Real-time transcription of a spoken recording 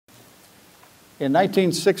In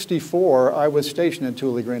 1964, I was stationed in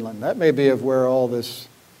Thule, Greenland. That may be of where all this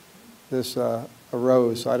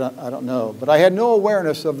arose. I don't know. But I had no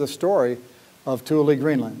awareness of the story of Thule,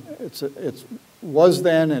 Greenland. It was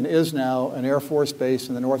then and is now an Air Force base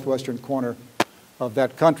in the northwestern corner of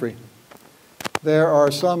that country. There are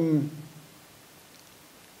some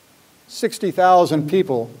 60,000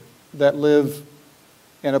 people that live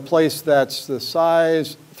in a place that's the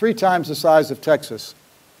size, 3 times the size of Texas.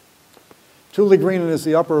 Thule, Greenland is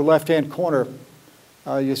the upper left-hand corner.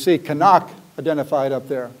 You see Canuck identified up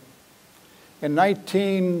there. In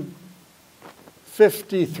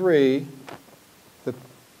 1953, the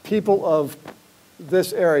people of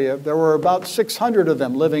this area, there were about 600 of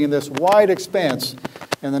them living in this wide expanse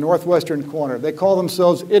in the northwestern corner. They call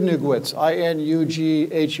themselves Inuguits,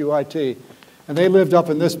 I-N-U-G-H-U-I-T. And they lived up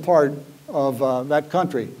in this part of that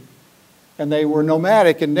country. And they were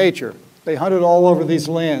nomadic in nature. They hunted all over these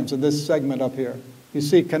lands in this segment up here. You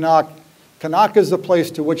see Canuck. Canuck is the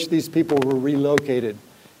place to which these people were relocated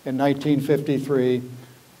in 1953,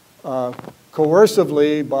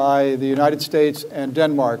 coercively by the United States and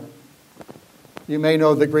Denmark. You may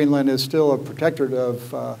know that Greenland is still a protectorate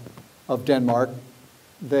of Denmark.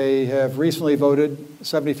 They have recently voted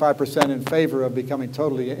 75% in favor of becoming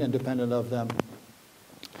totally independent of them.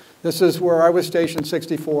 This is where I was stationed,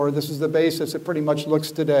 64. This is the base as it pretty much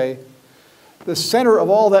looks today. The center of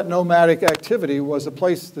all that nomadic activity was a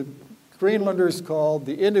place the Greenlanders called,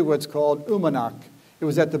 the Inuits called Uummannaq. It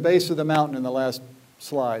was at the base of the mountain in the last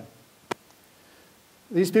slide.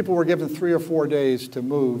 These people were given 3 or 4 days to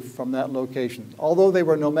move from that location. Although they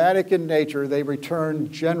were nomadic in nature, they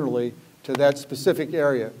returned generally to that specific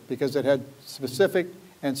area because it had specific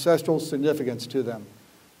ancestral significance to them.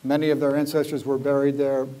 Many of their ancestors were buried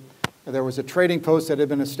there. There was a trading post that had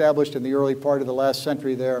been established in the early part of the last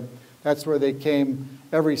century there. That's where they came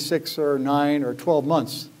every 6 or 9 or 12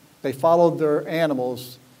 months. They followed their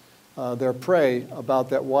animals, their prey, about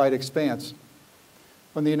that wide expanse.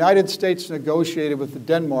 When the United States negotiated with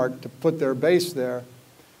Denmark to put their base there,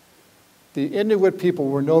 the Inuit people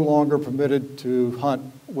were no longer permitted to hunt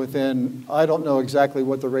within, I don't know exactly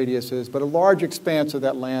what the radius is, but a large expanse of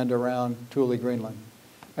that land around Thule, Greenland.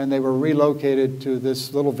 And they were relocated to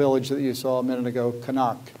this little village that you saw a minute ago,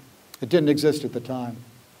 Canuck. It didn't exist at the time.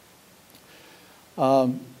 A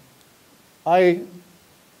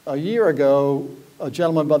year ago, a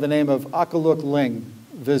gentleman by the name of Akaluk Ling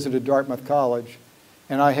visited Dartmouth College,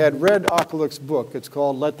 and I had read Akaluk's book. It's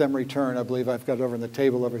called Let Them Return. I believe I've got it over on the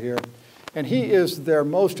table over here. And he is their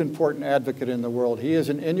most important advocate in the world. He is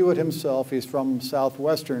an Inuit himself. He's from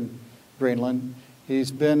southwestern Greenland.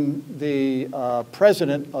 He's been the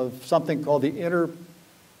president of something called the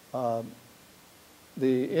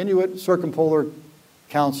Inuit Circumpolar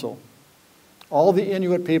Council. All the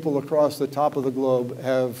Inuit people across the top of the globe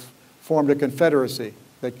have formed a confederacy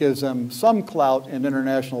that gives them some clout in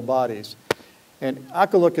international bodies. And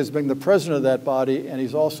Akaluk has been the president of that body, and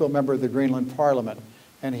he's also a member of the Greenland Parliament.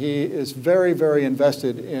 And he is very, very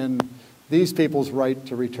invested in these people's right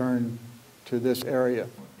to return to this area.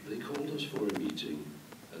 They called us for a meeting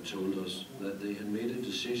and told us that they had made a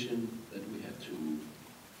decision that we had to move.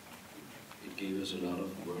 It gave us a lot of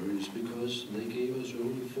worries because they gave us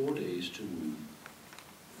only 4 days to move.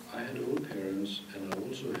 I had old parents and I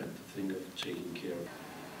also had to think of taking care of them.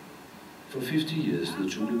 For 50 years, the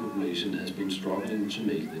Thule population has been struggling to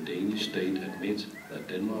make the Danish state admit that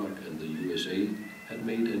Denmark and the USA had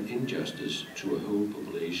made an injustice to a whole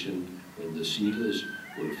population when the settlers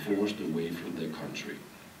were forced away from their country.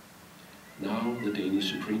 Now the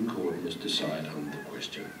Danish Supreme Court must decide on the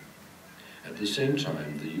question. At the same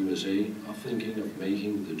time, the USA are thinking of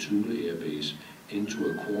making the Thule Air Base into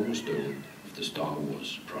a cornerstone of the Star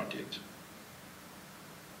Wars project.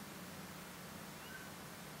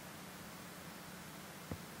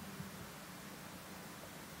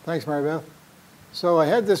 Thanks, Mary Beth. So I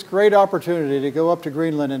had this great opportunity to go up to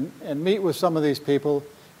Greenland and meet with some of these people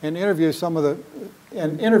and interview some of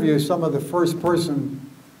the first-person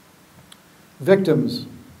victims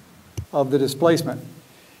of the displacement.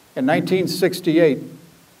 In 1968,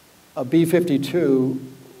 a B-52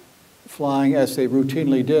 flying, as they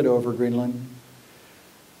routinely did over Greenland,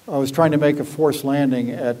 was trying to make a forced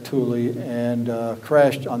landing at Thule and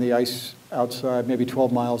crashed on the ice outside, maybe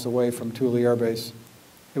 12 miles away from Thule Air Base.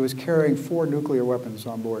 It was carrying 4 nuclear weapons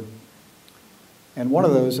on board. And one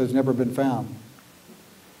of those has never been found.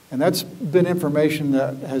 And that's been information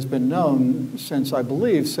that has been known since, I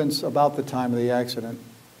believe, since about the time of the accident.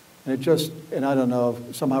 And and I don't know,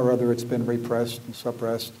 somehow or other it's been repressed and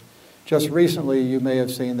suppressed. Just recently, you may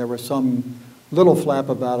have seen there were some little flap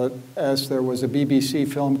about it, as there was a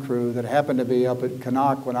BBC film crew that happened to be up at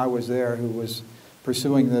Connacht when I was there who was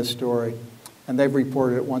pursuing this story. And they've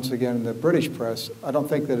reported it once again in the British press. I don't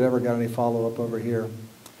think they've ever got any follow-up over here.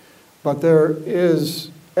 But there is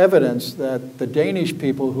evidence that the Danish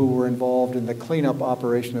people who were involved in the cleanup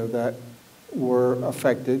operation of that were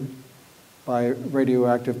affected by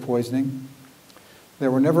radioactive poisoning. There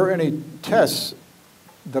were never any tests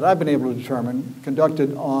that I've been able to determine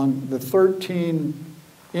conducted on the 13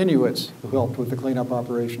 Inuits who helped with the cleanup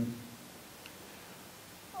operation.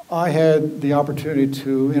 I had the opportunity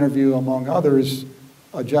to interview, among others,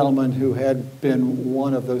 a gentleman who had been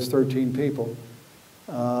one of those 13 people.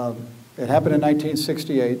 It happened in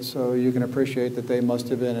 1968, so you can appreciate that they must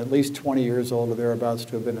have been at least 20 years old or thereabouts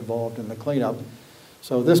to have been involved in the cleanup.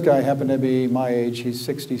 So this guy happened to be my age, he's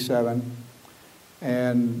 67,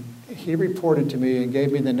 and he reported to me and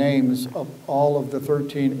gave me the names of all of the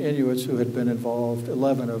 13 Inuits who had been involved,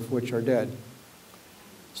 11 of which are dead.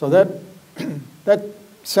 So that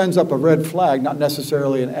sends up a red flag, not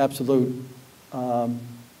necessarily an absolute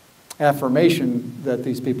affirmation that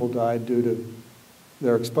these people died due to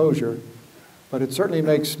their exposure, but it certainly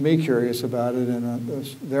makes me curious about it, and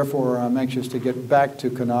therefore I'm anxious to get back to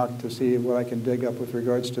Connacht to see what I can dig up with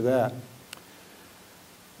regards to that.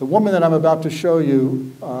 The woman that I'm about to show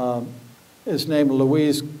you is named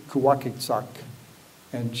Louise Kuwakitsak,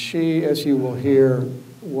 and she, as you will hear,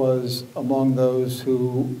 was among those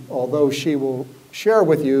who, although she will share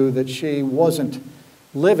with you that she wasn't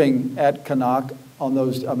living at Connacht on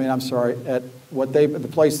those, at the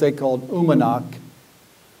place they called Umanak,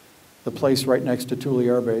 the place right next to Thule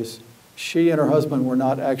Air Base. She and her husband were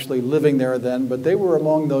not actually living there then, but they were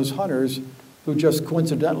among those hunters who just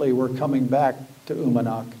coincidentally were coming back to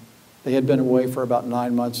Umanak. They had been away for about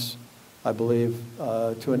 9 months, I believe,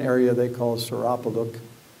 to an area they call Sarapaluk,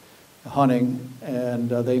 hunting, and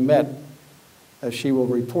they met, as she will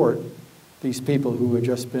report, these people who had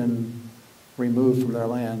just been removed from their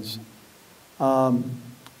lands.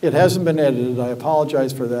 It hasn't been edited. I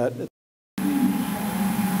apologize for that.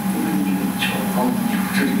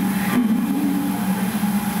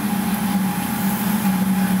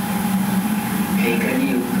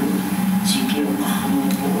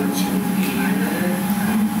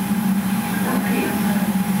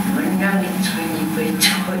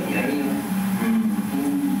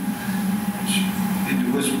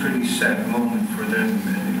 It was a pretty sad moment for them,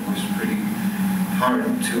 and it was pretty hard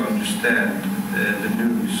to understand the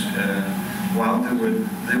news. While they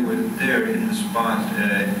were there in the spot,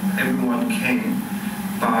 everyone came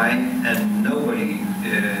by, and nobody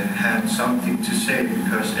had something to say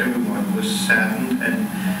because everyone was saddened and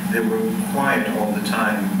they were quiet all the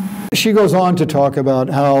time. She goes on to talk about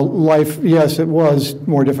how life, yes, it was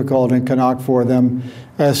more difficult in Connacht for them,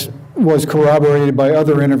 as was corroborated by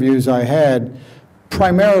other interviews I had,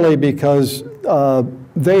 primarily because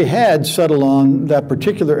they had settled on that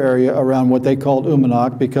particular area around what they called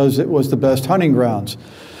Umanak because it was the best hunting grounds.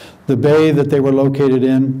 The bay that they were located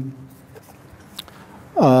in,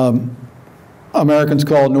 Americans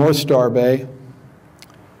called North Star Bay,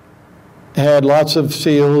 had lots of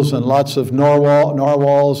seals and lots of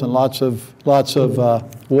narwhals and lots of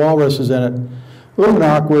walruses in it.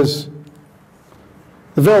 Umanak was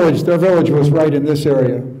the village. Their village was right in this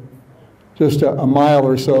area, just a mile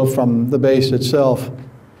or so from the base itself.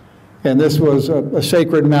 And this was a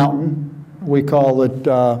sacred mountain. We call it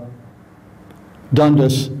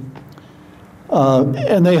Dundas.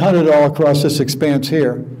 And they hunted all across this expanse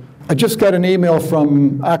here. I just got an email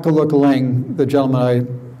from Akaluk Ling, the gentleman I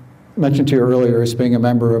mentioned to you earlier as being a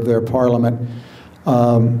member of their parliament.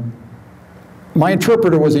 My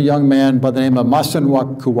interpreter was a young man by the name of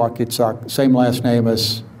Masenwak Kuwakitsak, same last name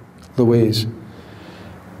as Louise.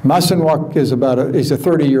 Masenwak is he's a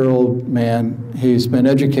 30-year-old man. He's been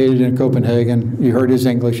educated in Copenhagen. You heard his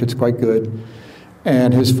English, it's quite good.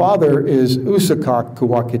 And his father is Usakak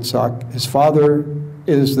Kuwakitsak. His father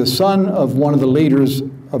is the son of one of the leaders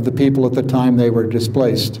of the people at the time they were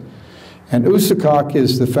displaced. And Usakak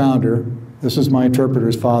is the founder, this is my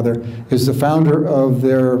interpreter's father, is the founder of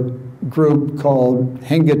their group called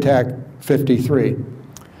Hingatak 53.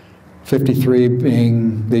 53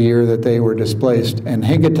 being the year that they were displaced, and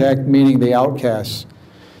Hingatak meaning the outcasts.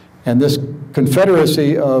 And this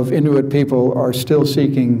confederacy of Inuit people are still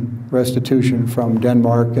seeking restitution from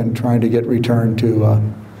Denmark and trying to get returned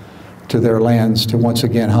to their lands to once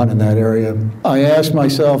again hunt in that area. I asked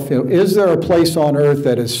myself, is there a place on earth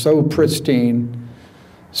that is so pristine,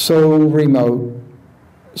 so remote,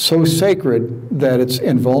 so sacred that it's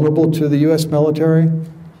invulnerable to the U.S. military?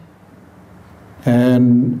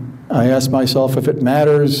 And I asked myself if it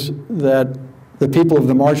matters that the people of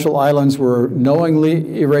the Marshall Islands were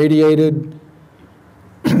knowingly irradiated?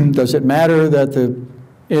 Does it matter that the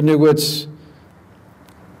Inuits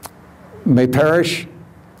may perish?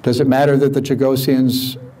 Does it matter that the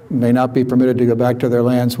Chagosians may not be permitted to go back to their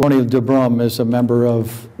lands? Tony DeBrum is a member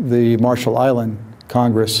of the Marshall Island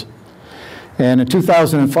Congress. And in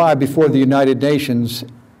 2005, before the United Nations,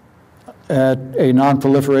 at a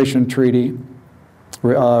non-proliferation treaty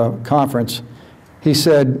conference, he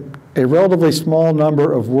said, a relatively small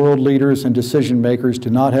number of world leaders and decision makers do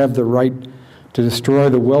not have the right to destroy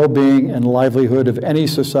the well-being and livelihood of any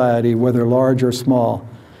society, whether large or small,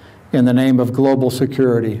 in the name of global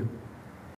security.